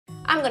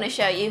I'm going to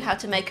show you how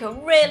to make a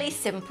really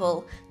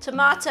simple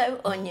tomato,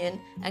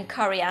 onion and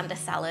coriander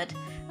salad,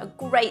 a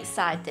great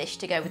side dish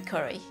to go with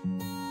curry.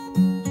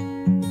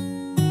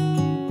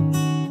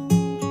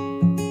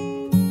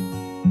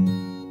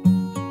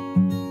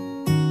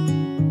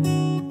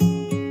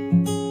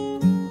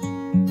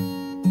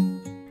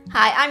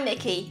 Hi, I'm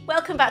Nikki.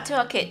 Welcome back to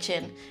our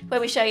kitchen, where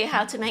we show you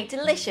how to make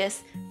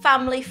delicious,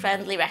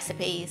 family-friendly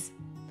recipes.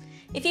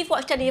 If you've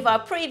watched any of our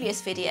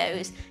previous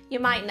videos, you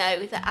might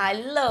know that I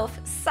love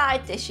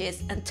side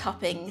dishes and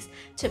toppings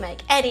to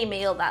make any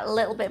meal that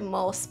little bit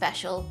more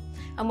special.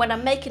 And when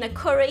I'm making a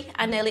curry,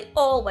 I nearly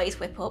always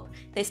whip up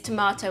this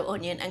tomato,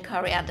 onion and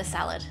coriander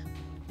salad.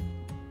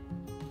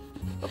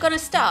 We're going to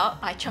start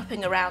by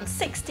chopping around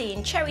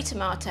 16 cherry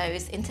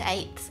tomatoes into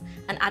eighths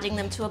and adding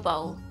them to a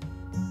bowl.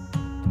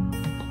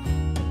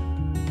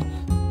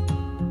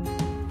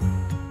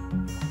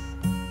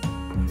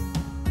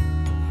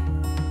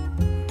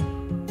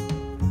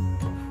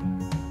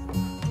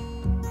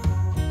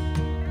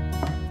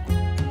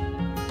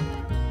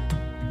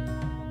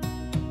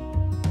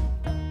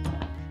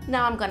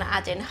 Now I'm going to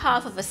add in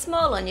half of a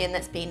small onion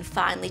that's been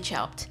finely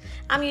chopped.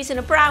 I'm using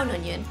a brown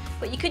onion,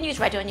 but you can use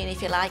red onion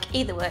if you like,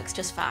 either works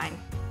just fine.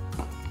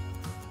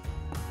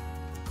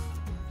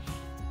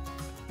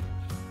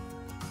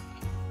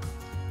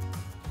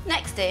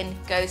 Next in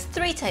goes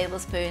 3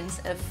 tablespoons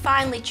of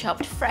finely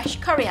chopped fresh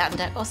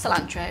coriander or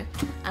cilantro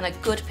and a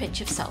good pinch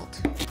of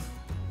salt.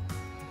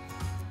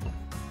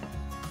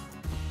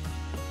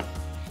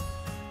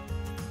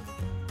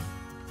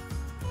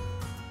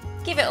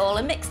 Give it all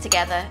a mix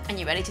together and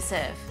you're ready to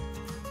serve.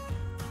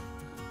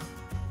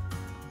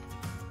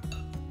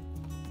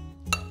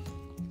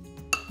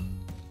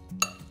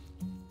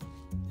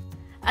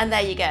 And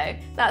there you go,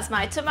 that's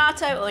my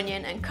tomato,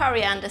 onion and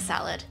coriander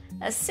salad.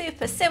 A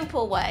super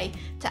simple way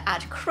to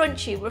add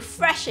crunchy,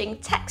 refreshing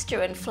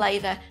texture and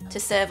flavour to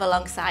serve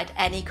alongside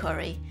any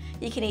curry.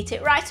 You can eat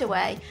it right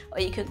away or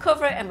you can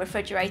cover it and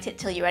refrigerate it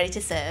till you're ready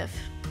to serve.